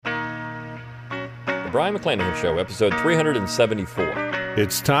Brian McClanahan Show, episode 374.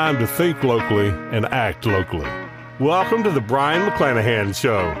 It's time to think locally and act locally. Welcome to the Brian McClanahan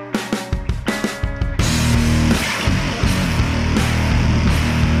Show.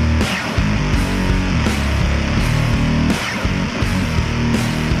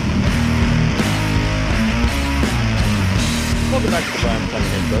 Welcome back to the Brian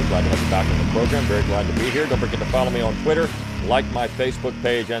McClanahan Show. Glad to have you back on the program. Very glad to be here. Don't forget to follow me on Twitter, like my Facebook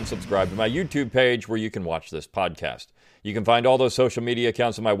page, and subscribe to my YouTube page where you can watch this podcast. You can find all those social media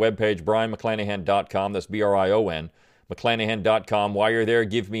accounts on my webpage, brianmcclanahan.com. That's B-R-I-O-N, mcclanahan.com. While you're there,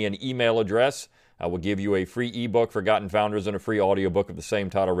 give me an email address. I will give you a free ebook, Forgotten Founders, and a free audiobook of the same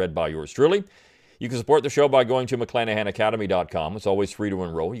title read by yours truly. You can support the show by going to mcclanahanacademy.com. It's always free to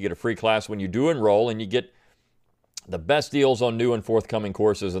enroll. You get a free class when you do enroll, and you get the best deals on new and forthcoming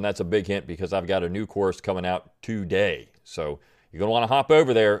courses, and that's a big hint because I've got a new course coming out today. So you're going to want to hop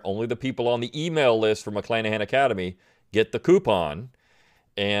over there. Only the people on the email list for McClanahan Academy get the coupon,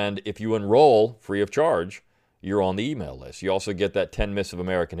 and if you enroll free of charge, you're on the email list. You also get that 10 Myths of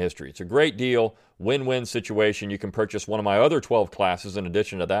American History. It's a great deal, win-win situation. You can purchase one of my other 12 classes in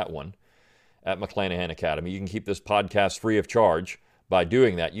addition to that one at McClanahan Academy. You can keep this podcast free of charge by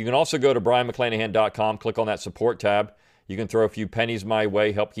doing that. You can also go to brianmcclanahan.com, click on that support tab. You can throw a few pennies my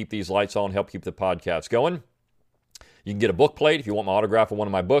way, help keep these lights on, help keep the podcast going. You can get a book plate if you want my autograph on one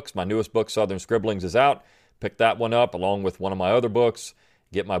of my books. My newest book, Southern Scribblings, is out. Pick that one up along with one of my other books.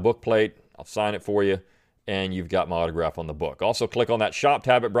 Get my book plate. I'll sign it for you, and you've got my autograph on the book. Also, click on that shop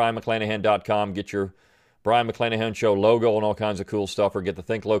tab at brianmcclanahan.com. Get your Brian McClanahan Show logo and all kinds of cool stuff, or get the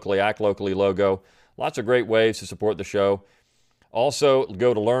Think Locally, Act Locally logo. Lots of great ways to support the show. Also,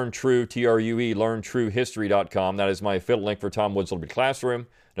 go to Learn True, T-R-U-E, LearnTrueHistory.com. That is my affiliate link for Tom Wood's Liberty Classroom.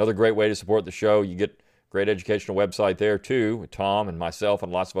 Another great way to support the show. You get a great educational website there, too, with Tom and myself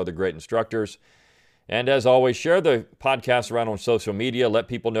and lots of other great instructors. And as always, share the podcast around on social media. Let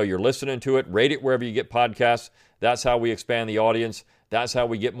people know you're listening to it. Rate it wherever you get podcasts. That's how we expand the audience. That's how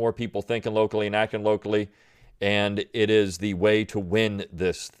we get more people thinking locally and acting locally. And it is the way to win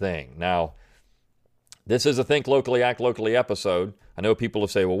this thing. Now, this is a Think Locally, Act Locally episode. I know people will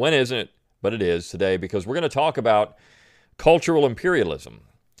say, well, when isn't it? But it is today because we're going to talk about cultural imperialism.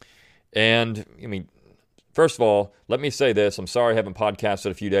 And, first of all, let me say this. I'm sorry I haven't podcasted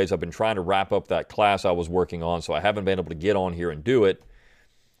a few days. I've been trying to wrap up that class I was working on, so I haven't been able to get on here and do it.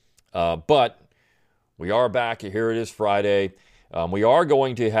 But we are back. Here it is Friday. We are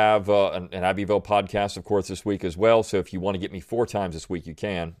going to have an Abbeville podcast, of course, this week as well. So if you want to get me 4 times this week, you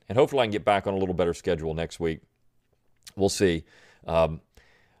can. And hopefully I can get back on a little better schedule next week. We'll see.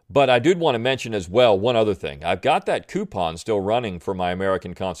 But I did want to mention as well one other thing. I've got that coupon still running for my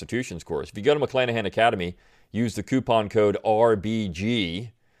American Constitutions course. If you go to McClanahan Academy, use the coupon code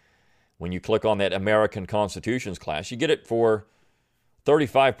RBG. When you click on that American Constitutions class, you get it for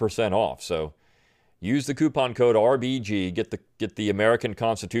 35% off. So use the coupon code RBG, get the American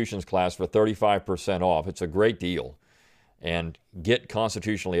Constitutions class for 35% off. It's a great deal. And get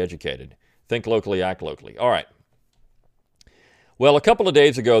constitutionally educated. Think locally, act locally. All right. Well, a couple of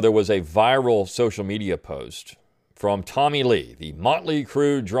days ago, there was a viral social media post from Tommy Lee, the Motley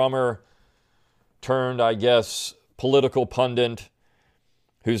Crue drummer turned, I guess, political pundit,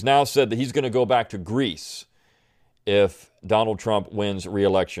 who's now said that he's going to go back to Greece if Donald Trump wins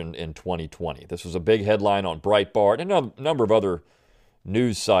re-election in 2020. This was a big headline on Breitbart and a number of other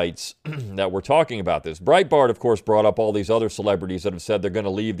news sites that were talking about this. Breitbart, of course, brought up all these other celebrities that have said they're going to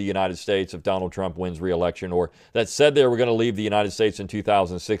leave the United States if Donald Trump wins re-election, or that said they were going to leave the United States in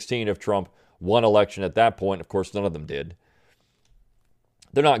 2016 if Trump won election at that point. Of course, none of them did.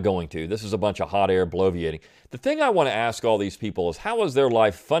 They're not going to. This is a bunch of hot air bloviating. The thing I want to ask all these people is, how has their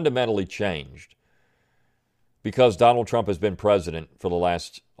life fundamentally changed because Donald Trump has been president for the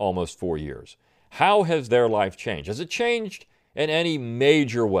last almost 4 years? How has their life changed? Has it changed in any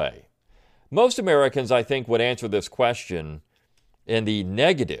major way? Most Americans, I think, would answer this question in the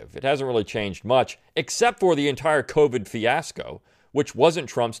negative. It hasn't really changed much, except for the entire COVID fiasco, which wasn't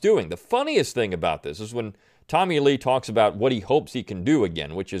Trump's doing. The funniest thing about this is when Tommy Lee talks about what he hopes he can do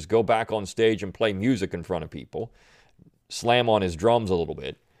again, which is go back on stage and play music in front of people, slam on his drums a little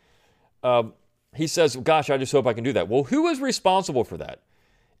bit. He says, gosh, I just hope I can do that. Well, who is responsible for that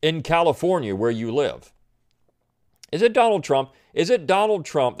in California where you live? Is it Donald Trump? Is it Donald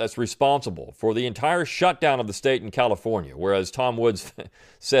Trump that's responsible for the entire shutdown of the state in California? Whereas Tom Woods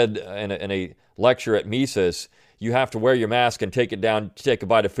said in a lecture at Mises, you have to wear your mask and take it down, take a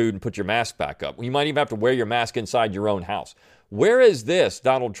bite of food and put your mask back up. You might even have to wear your mask inside your own house. Where is this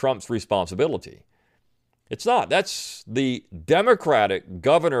Donald Trump's responsibility? It's not. That's the Democratic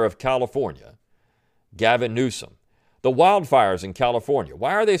governor of California Gavin Newsom. The wildfires in California.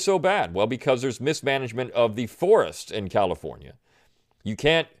 Why are they so bad? Well, because there's mismanagement of the forests in California. You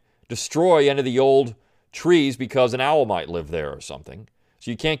can't destroy any of the old trees because an owl might live there or something. So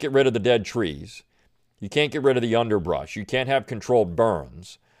you can't get rid of the dead trees. You can't get rid of the underbrush. You can't have controlled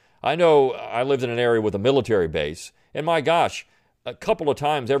burns. I know I lived in an area with a military base, and my gosh, a couple of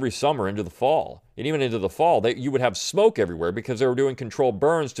times every summer into the fall, and even into the fall, you would have smoke everywhere because they were doing controlled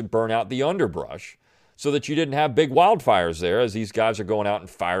burns to burn out the underbrush so that you didn't have big wildfires there as these guys are going out and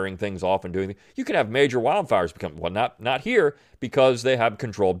firing things off and doing things. You could have major wildfires become, well, not here because they have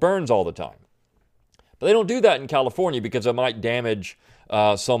controlled burns all the time. But they don't do that in California because it might damage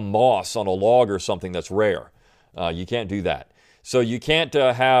some moss on a log or something that's rare. You can't do that. So you can't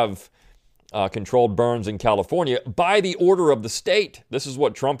have controlled burns in California by the order of the state. This is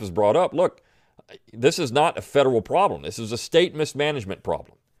what Trump has brought up. Look, this is not a federal problem. This is a state mismanagement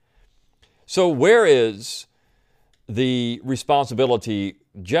problem. So where is the responsibility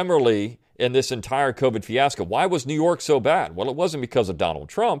generally in this entire COVID fiasco? Why was New York so bad? Well, it wasn't because of Donald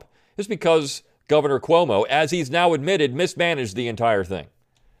Trump. It's because Governor Cuomo, as he's now admitted, mismanaged the entire thing.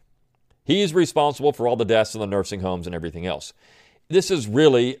 He's responsible for all the deaths in the nursing homes and everything else. This is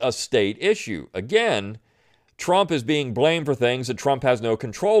really a state issue. Again, Trump is being blamed for things that Trump has no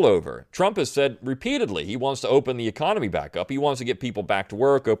control over. Trump has said repeatedly he wants to open the economy back up. He wants to get people back to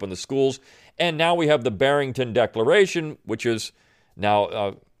work, open the schools. And now we have the Barrington Declaration, which is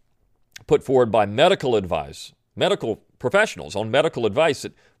now put forward by medical professionals on medical advice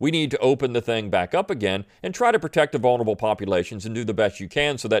that we need to open the thing back up again and try to protect the vulnerable populations and do the best you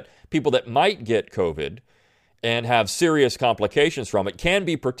can so that people that might get COVID and have serious complications from it can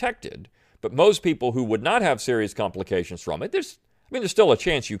be protected. But most people who would not have serious complications from it, there's still a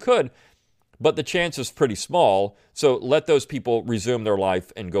chance you could, but the chance is pretty small. So let those people resume their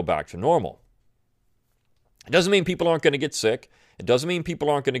life and go back to normal. It doesn't mean people aren't going to get sick. It doesn't mean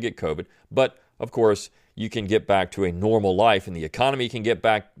people aren't going to get COVID. But, of course, you can get back to a normal life and the economy can get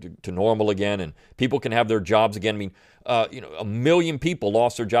back to normal again and people can have their jobs again. I mean, 1 million people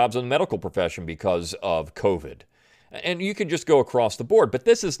lost their jobs in the medical profession because of COVID. And you can just go across the board. But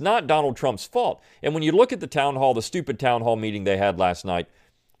this is not Donald Trump's fault. And when you look at the town hall, the stupid town hall meeting they had last night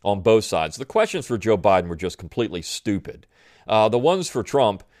on both sides, the questions for Joe Biden were just completely stupid. The ones for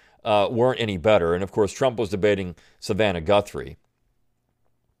Trump weren't any better. And, of course, Trump was debating Savannah Guthrie.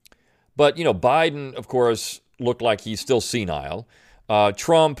 But, Biden, of course, looked like he's still senile.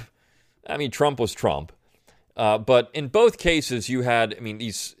 Trump was Trump. But in both cases, you had,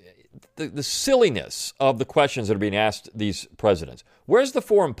 the silliness of the questions that are being asked these presidents. Where's the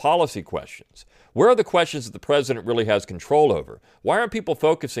foreign policy questions? Where are the questions that the president really has control over? Why aren't people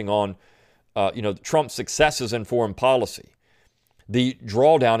focusing on, Trump's successes in foreign policy? The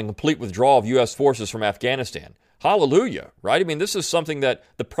drawdown and complete withdrawal of U.S. forces from Afghanistan. Hallelujah, right? This is something that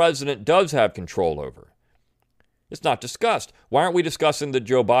the president does have control over. It's not discussed. Why aren't we discussing the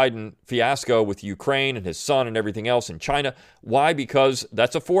Joe Biden fiasco with Ukraine and his son and everything else in China? Why? Because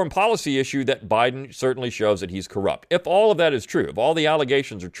that's a foreign policy issue that Biden certainly shows that he's corrupt. If all of that is true, if all the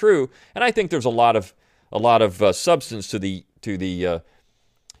allegations are true, and I think there's a lot of substance to the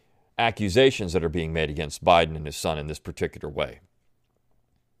accusations that are being made against Biden and his son in this particular way.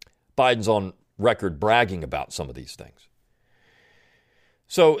 Biden's on record bragging about some of these things.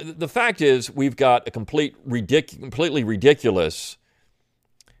 So the fact is, we've got a completely ridiculous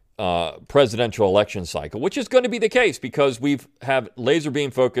presidential election cycle, which is going to be the case because we have laser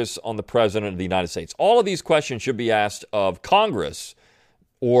beam focus on the president of the United States. All of these questions should be asked of Congress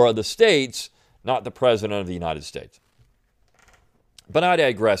or the states, not the president of the United States. But I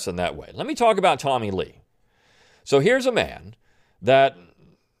digress in that way. Let me talk about Tommy Lee. So here's a man that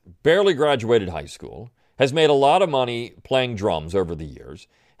barely graduated high school, has made a lot of money playing drums over the years,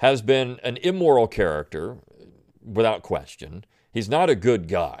 has been an immoral character, without question. He's not a good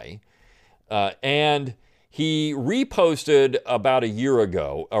guy. And he reposted about a year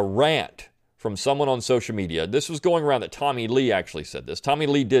ago a rant from someone on social media. This was going around that Tommy Lee actually said this. Tommy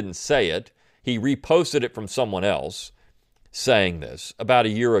Lee didn't say it. He reposted it from someone else saying this about a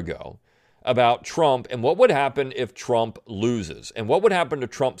year ago about Trump and what would happen if Trump loses and what would happen to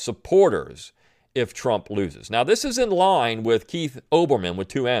Trump supporters if Trump loses. Now, this is in line with Keith Olbermann, with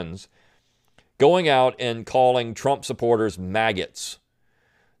two N's, going out and calling Trump supporters maggots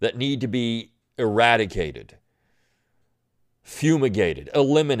that need to be eradicated, fumigated,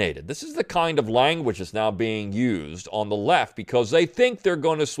 eliminated. This is the kind of language that's now being used on the left because they think they're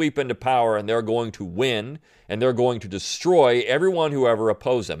going to sweep into power and they're going to win and they're going to destroy everyone who ever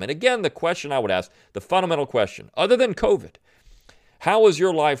opposed them. And again, the question I would ask, the fundamental question, other than COVID, how has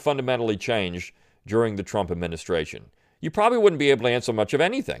your life fundamentally changed during the Trump administration? You probably wouldn't be able to answer much of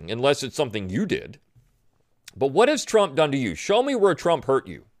anything unless it's something you did. But what has Trump done to you? Show me where Trump hurt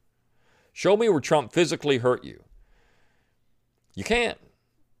you. Show me where Trump physically hurt you. You can't.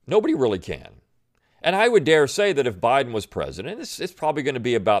 Nobody really can. And I would dare say that if Biden was president, it's probably going to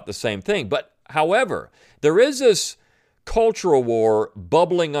be about the same thing. But however, there is this cultural war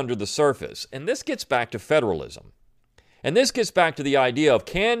bubbling under the surface. And this gets back to federalism. And this gets back to the idea of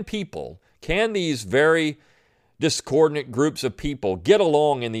can these very discordant groups of people get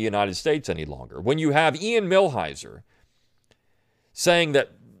along in the United States any longer? When you have Ian Millhiser saying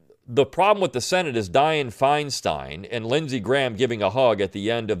that the problem with the Senate is Dianne Feinstein and Lindsey Graham giving a hug at the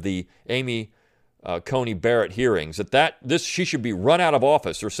end of the Amy Coney Barrett hearings, she should be run out of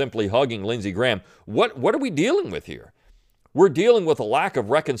office or simply hugging Lindsey Graham. What are we dealing with here? We're dealing with a lack of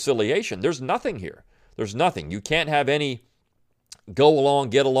reconciliation. There's nothing here. There's nothing. You can't have any go along,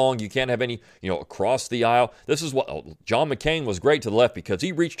 get along. You can't have any, across the aisle. This is what John McCain was great to the left because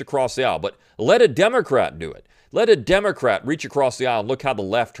he reached across the aisle. But let a Democrat do it. Let a Democrat reach across the aisle and look how the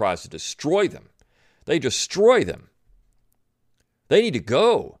left tries to destroy them. They destroy them. They need to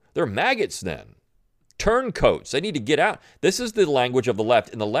go. They're maggots then. Turncoats. They need to get out. This is the language of the left.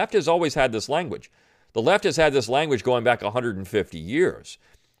 And the left has always had this language. The left has had this language going back 150 years.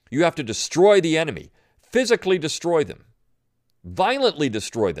 You have to destroy the enemy. Physically destroy them. Violently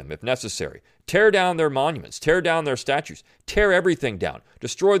destroy them if necessary. Tear down their monuments. Tear down their statues. Tear everything down.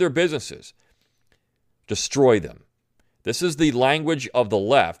 Destroy their businesses. Destroy them. This is the language of the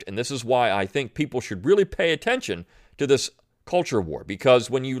left, and this is why I think people should really pay attention to this culture war. Because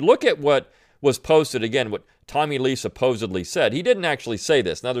when you look at what was posted, again, what Tommy Lee supposedly said, he didn't actually say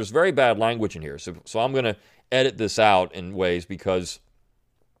this. Now, there's very bad language in here, so I'm going to edit this out in ways because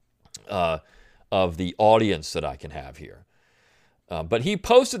of the audience that I can have here. But he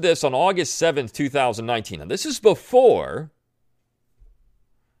posted this on August 7th, 2019. And this is before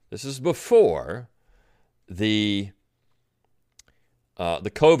the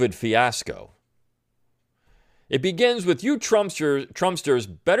COVID fiasco. It begins with, you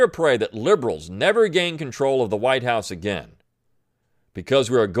Trumpsters better pray that liberals never gain control of the White House again, because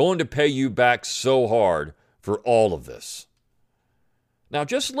we are going to pay you back so hard for all of this. Now,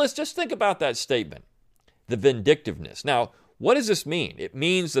 just think about that statement, the vindictiveness. Now, what does this mean? It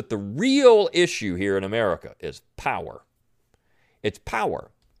means that the real issue here in America is power. It's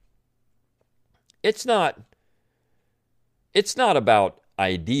power. It's not about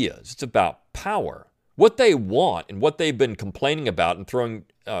ideas. It's about power. What they want and what they've been complaining about and throwing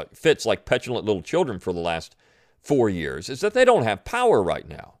fits like petulant little children for the last 4 years is that they don't have power right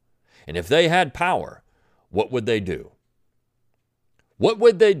now. And if they had power, what would they do? What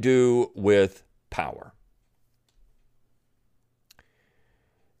would they do with power?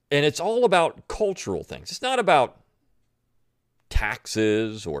 And it's all about cultural things. It's not about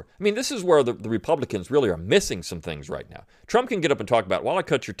taxes this is where the Republicans really are missing some things right now. Trump can get up and talk about, I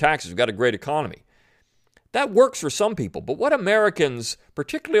cut your taxes, we've got a great economy. That works for some people, but what Americans,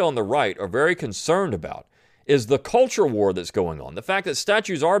 particularly on the right, are very concerned about is the culture war that's going on, the fact that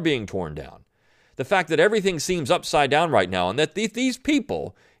statues are being torn down, the fact that everything seems upside down right now, and that these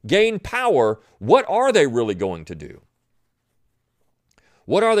people gain power. What are they really going to do?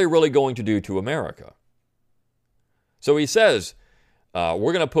 What are they really going to do to America? So he says,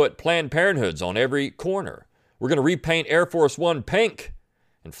 we're going to put Planned Parenthoods on every corner. We're going to repaint Air Force One pink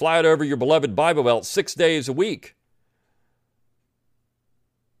and fly it over your beloved Bible Belt 6 days a week.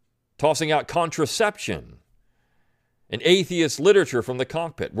 Tossing out contraception and atheist literature from the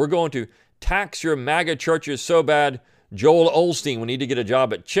cockpit. We're going to tax your MAGA churches so bad Joel Osteen will need to get a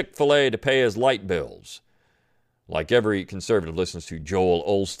job at Chick-fil-A to pay his light bills. Like every conservative listens to Joel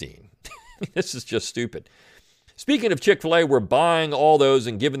Osteen. This is just stupid. Speaking of Chick-fil-A, we're buying all those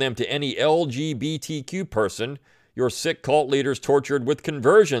and giving them to any LGBTQ person your sick cult leaders tortured with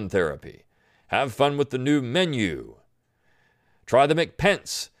conversion therapy. Have fun with the new menu. Try the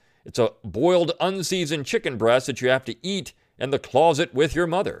McPence. It's a boiled, unseasoned chicken breast that you have to eat in the closet with your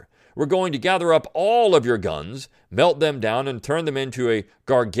mother. We're going to gather up all of your guns, melt them down, and turn them into a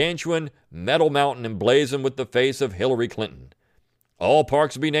gargantuan metal mountain emblazoned with the face of Hillary Clinton. All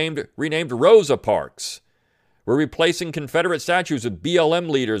parks will be renamed Rosa Parks. We're replacing Confederate statues with BLM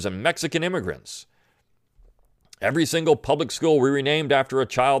leaders and Mexican immigrants. Every single public school we renamed after a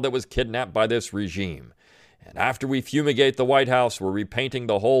child that was kidnapped by this regime. And after we fumigate the White House, we're repainting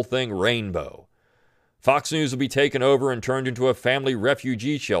the whole thing rainbow. Fox News will be taken over and turned into a family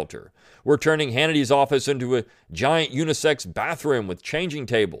refugee shelter. We're turning Hannity's office into a giant unisex bathroom with changing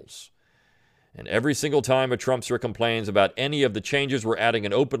tables. And every single time a Trumpster complains about any of the changes, we're adding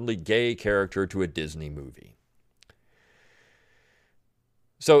an openly gay character to a Disney movie.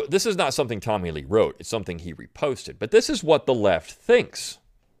 So this is not something Tommy Lee wrote. It's something he reposted. But this is what the left thinks,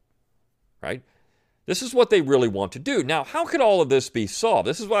 right? This is what they really want to do. Now, how could all of this be solved?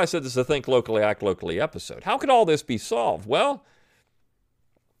 This is why I said this is a Think Locally, Act Locally episode. How could all this be solved? Well,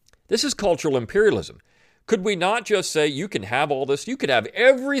 this is cultural imperialism. Could we not just say you can have all this? You could have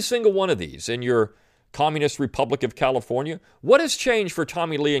every single one of these in your Communist Republic of California. What has changed for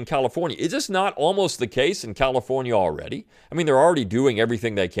Tommy Lee in California? Is this not almost the case in California already? I mean, they're already doing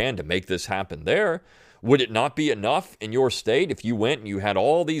everything they can to make this happen there. Would it not be enough in your state if you went and you had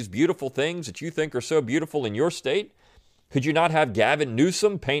all these beautiful things that you think are so beautiful in your state? Could you not have Gavin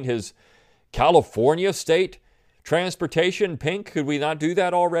Newsom paint his California state transportation pink? Could we not do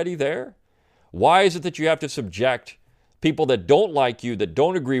that already there? Why is it that you have to subject people that don't like you, that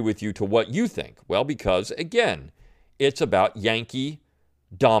don't agree with you, to what you think? Well, because, again, it's about Yankee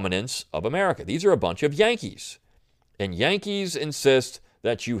dominance of America. These are a bunch of Yankees. And Yankees insist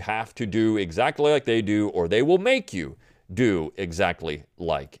that you have to do exactly like they do, or they will make you do exactly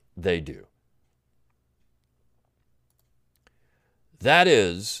like they do. That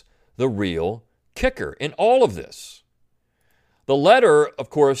is the real kicker in all of this. The letter, of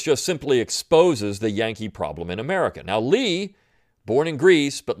course, just simply exposes the Yankee problem in America. Now, Lee, born in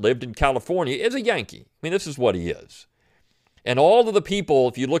Greece but lived in California, is a Yankee. I mean, this is what he is. And all of the people,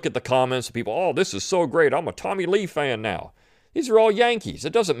 if you look at the comments, people, oh, this is so great, I'm a Tommy Lee fan now. These are all Yankees.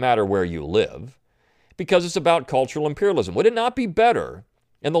 It doesn't matter where you live because it's about cultural imperialism. Would it not be better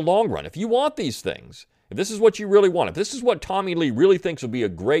in the long run, if you want these things, if this is what you really want, if this is what Tommy Lee really thinks would be a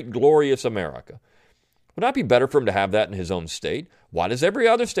great, glorious America, would it not be better for him to have that in his own state? Why does every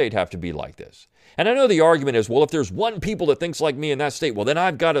other state have to be like this? And I know the argument is, well, if there's one people that thinks like me in that state, well, then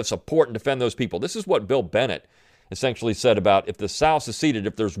I've got to support and defend those people. This is what Bill Bennett essentially said about if the South seceded,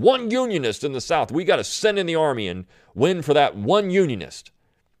 if there's one unionist in the South, we got to send in the army and win for that one unionist.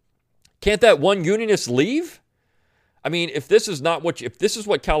 Can't that one unionist leave? I mean, if this is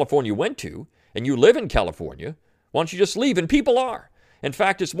what California went to, and you live in California, why don't you just leave? And people are. In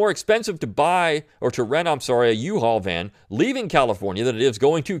fact, it's more expensive to buy or to rent, a U-Haul van leaving California than it is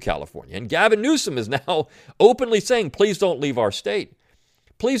going to California. And Gavin Newsom is now openly saying, please don't leave our state.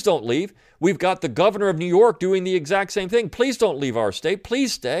 Please don't leave. We've got the governor of New York doing the exact same thing. Please don't leave our state.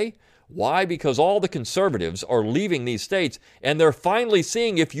 Please stay. Why? Because all the conservatives are leaving these states, and they're finally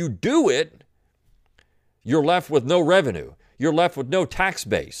seeing if you do it, you're left with no revenue. You're left with no tax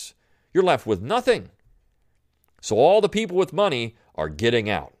base. You're left with nothing. So all the people with money are getting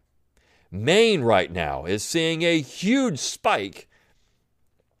out. Maine right now is seeing a huge spike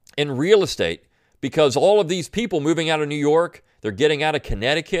in real estate because all of these people moving out of New York, they're getting out of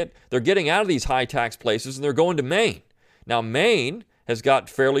Connecticut, they're getting out of these high tax places and they're going to Maine. Now, Maine has got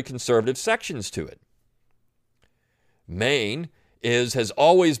fairly conservative sections to it. Maine has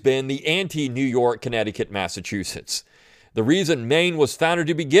always been the anti-New York, Connecticut, Massachusetts. The reason Maine was founded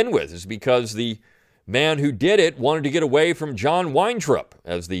to begin with is because the man who did it wanted to get away from John Winthrop,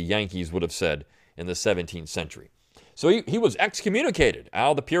 as the Yankees would have said in the 17th century. So he was excommunicated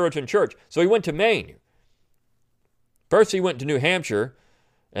out of the Puritan church. So he went to Maine. First he went to New Hampshire,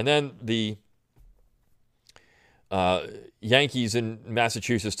 and then the Yankees in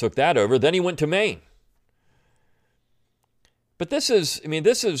Massachusetts took that over. Then he went to Maine. But this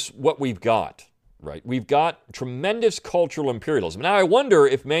is what we've got. Right. We've got tremendous cultural imperialism. Now, I wonder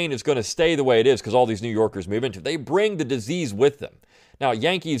if Maine is going to stay the way it is because all these New Yorkers move into it. They bring the disease with them. Now,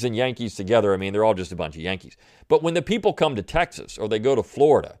 Yankees and Yankees together, they're all just a bunch of Yankees. But when the people come to Texas or they go to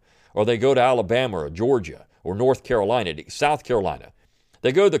Florida or they go to Alabama or Georgia or North Carolina, South Carolina,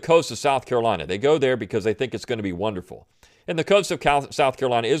 they go to the coast of South Carolina. They go there because they think it's going to be wonderful. And the coast of South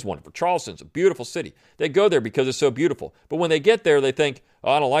Carolina is wonderful. Charleston's a beautiful city. They go there because it's so beautiful. But when they get there, they think,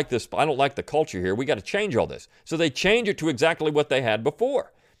 oh, I don't like this. I don't like the culture here. We got to change all this. So they change it to exactly what they had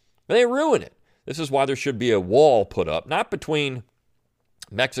before. They ruin it. This is why there should be a wall put up, not between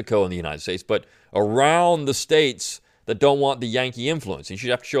Mexico and the United States, but around the states that don't want the Yankee influence. You should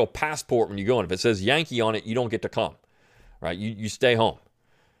have to show a passport when you go in. If it says Yankee on it, you don't get to come. Right? You stay home.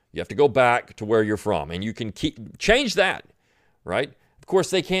 You have to go back to where you're from, and you can change that, right? Of course,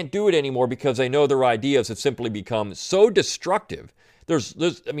 they can't do it anymore because they know their ideas have simply become so destructive.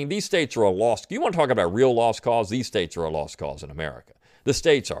 These states are a lost. You want to talk about real lost cause? These states are a lost cause in America. The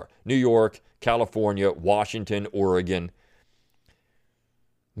states are New York, California, Washington, Oregon,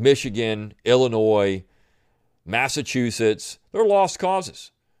 Michigan, Illinois, Massachusetts. They're lost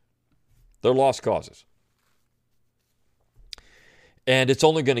causes. They're lost causes. And it's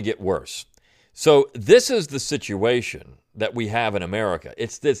only going to get worse. So this is the situation that we have in America.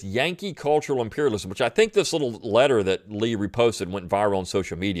 It's this Yankee cultural imperialism, which I think this little letter that Lee reposted went viral on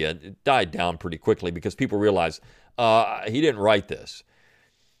social media. It died down pretty quickly because people realized he didn't write this.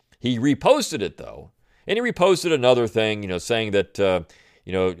 He reposted it, though, and he reposted another thing, saying that,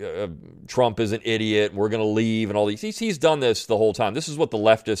 Trump is an idiot, and we're going to leave, and all these. He's done this the whole time. This is what the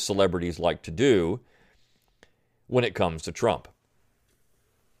leftist celebrities like to do when it comes to Trump.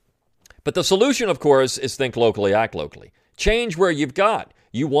 But the solution, of course, is think locally, act locally. Change where you've got.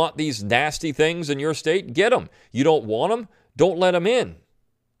 You want these nasty things in your state? Get them. You don't want them? Don't let them in.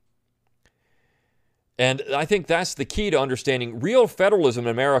 And I think that's the key to understanding real federalism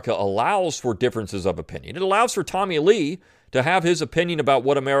in America allows for differences of opinion. It allows for Tommy Lee to have his opinion about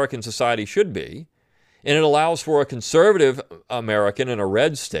what American society should be. And it allows for a conservative American in a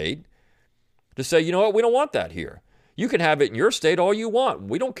red state to say, you know what, we don't want that here. You can have it in your state all you want.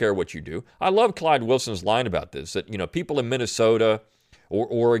 We don't care what you do. I love Clyde Wilson's line about this, that, people in Minnesota or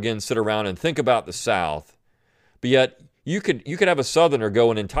Oregon sit around and think about the South, but yet you could have a Southerner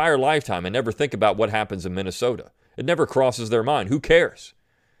go an entire lifetime and never think about what happens in Minnesota. It never crosses their mind. Who cares?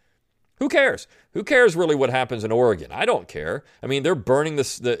 Who cares? Who cares really what happens in Oregon? I don't care. I mean, they're burning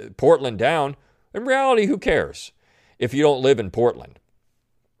the Portland down. In reality, who cares if you don't live in Portland?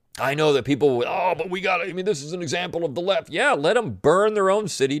 I know that people will, but this is an example of the left. Yeah, let them burn their own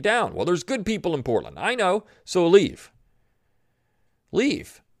city down. Well, there's good people in Portland. I know, so leave.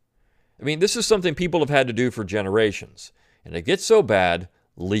 Leave. I mean, this is something people have had to do for generations. And it gets so bad,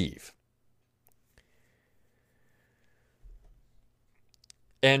 leave.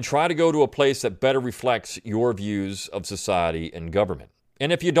 And try to go to a place that better reflects your views of society and government.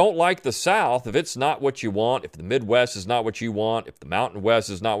 And if you don't like the South, if it's not what you want, if the Midwest is not what you want, if the Mountain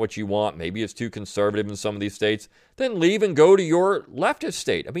West is not what you want, maybe it's too conservative in some of these states, then leave and go to your leftist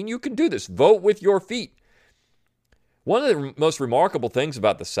state. I mean, you can do this. Vote with your feet. One of the most remarkable things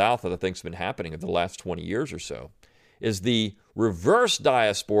about the South that I think has been happening over the last 20 years or so is the reverse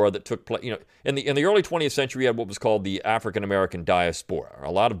diaspora that took place. In the early 20th century, we had what was called the African American diaspora.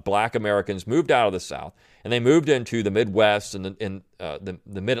 A lot of black Americans moved out of the South, and they moved into the Midwest and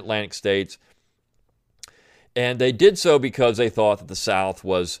the Mid-Atlantic states. And they did so because they thought that the South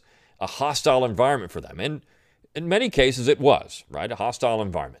was a hostile environment for them. And in many cases, it was, right? A hostile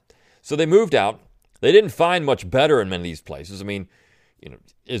environment. So they moved out. They didn't find much better in many of these places. I mean,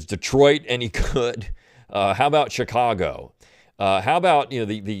 is Detroit any good? How about Chicago? How about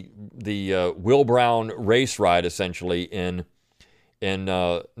the Will Brown race ride essentially in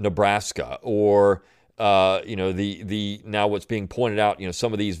Nebraska, or the now what's being pointed out,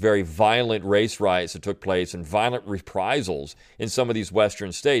 some of these very violent race riots that took place and violent reprisals in some of these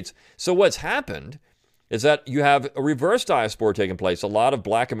western states. So what's happened is that you have a reverse diaspora taking place. A lot of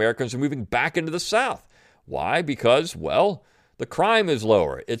black Americans are moving back into the South. Why? Because, the crime is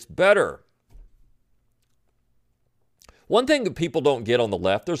lower. It's better. One thing that people don't get on the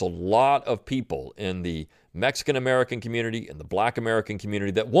left, there's a lot of people in the Mexican-American community and the black American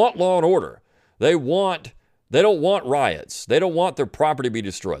community that want law and order. They don't want riots. They don't want their property to be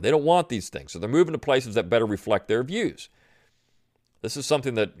destroyed. They don't want these things. So they're moving to places that better reflect their views. This is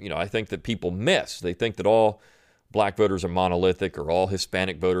something that, I think that people miss. They think that all black voters are monolithic or all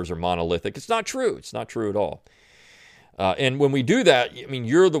Hispanic voters are monolithic. It's not true. It's not true at all. And when we do that,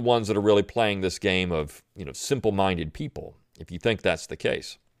 you're the ones that are really playing this game of, simple-minded people, if you think that's the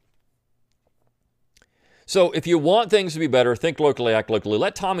case. So if you want things to be better, think locally, act locally.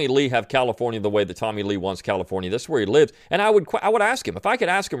 Let Tommy Lee have California the way that Tommy Lee wants California. That's where he lives. And I would ask him, if I could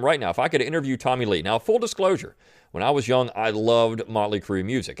ask him right now, if I could interview Tommy Lee. Now, full disclosure, when I was young, I loved Motley Crue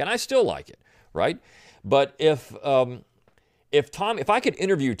music, and I still like it, right? But if I could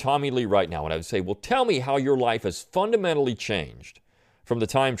interview Tommy Lee right now, and I would say, well, tell me how your life has fundamentally changed from the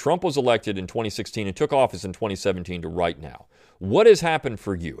time Trump was elected in 2016 and took office in 2017 to right now. What has happened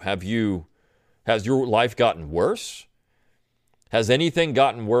for you? Has your life gotten worse? Has anything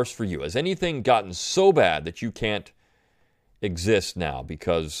gotten worse for you? Has anything gotten so bad that you can't exist now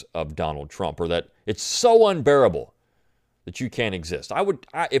because of Donald Trump, or that it's so unbearable that you can't exist?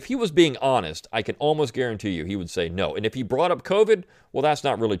 If he was being honest, I can almost guarantee you he would say no. And if he brought up COVID, well, that's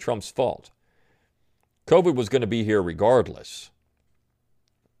not really Trump's fault. COVID was going to be here regardless.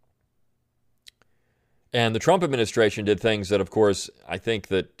 And the Trump administration did things that, of course, I think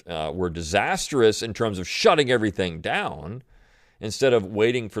that were disastrous in terms of shutting everything down instead of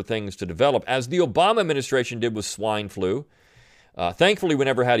waiting for things to develop, as the Obama administration did with swine flu. Thankfully, we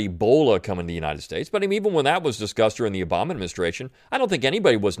never had Ebola come into the United States. But even when that was discussed during the Obama administration, I don't think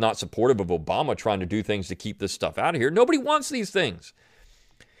anybody was not supportive of Obama trying to do things to keep this stuff out of here. Nobody wants these things.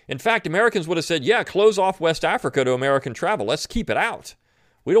 In fact, Americans would have said, yeah, close off West Africa to American travel. Let's keep it out.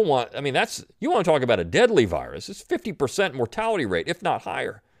 We don't want, you want to talk about a deadly virus. It's 50% mortality rate, if not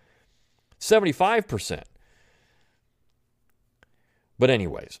higher. 75%. But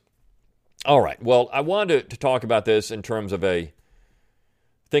anyways, all right. Well, I wanted to talk about this in terms of a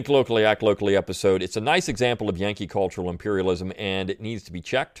Think Locally, Act Locally episode. It's a nice example of Yankee cultural imperialism, and it needs to be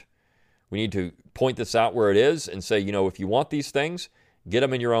checked. We need to point this out where it is and say, if you want these things, get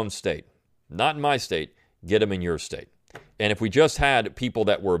them in your own state. Not in my state, get them in your state. And if we just had people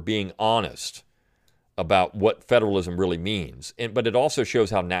that were being honest about what federalism really means, but it also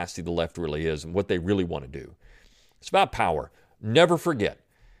shows how nasty the left really is and what they really want to do. It's about power. Never forget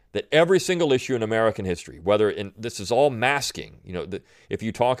that every single issue in American history, this is all masking, if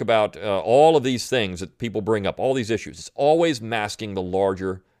you talk about all of these things that people bring up, all these issues, it's always masking the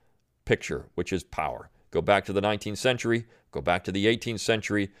larger picture, which is power. Go back to the 19th century, go back to the 18th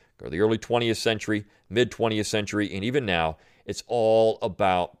century, go to the early 20th century, mid-20th century, and even now, it's all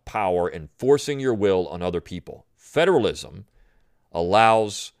about power and forcing your will on other people. Federalism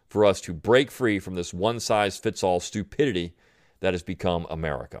allows for us to break free from this one-size-fits-all stupidity that has become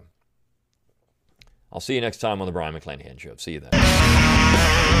America. I'll see you next time on the Brian McClanahan Show. See you then.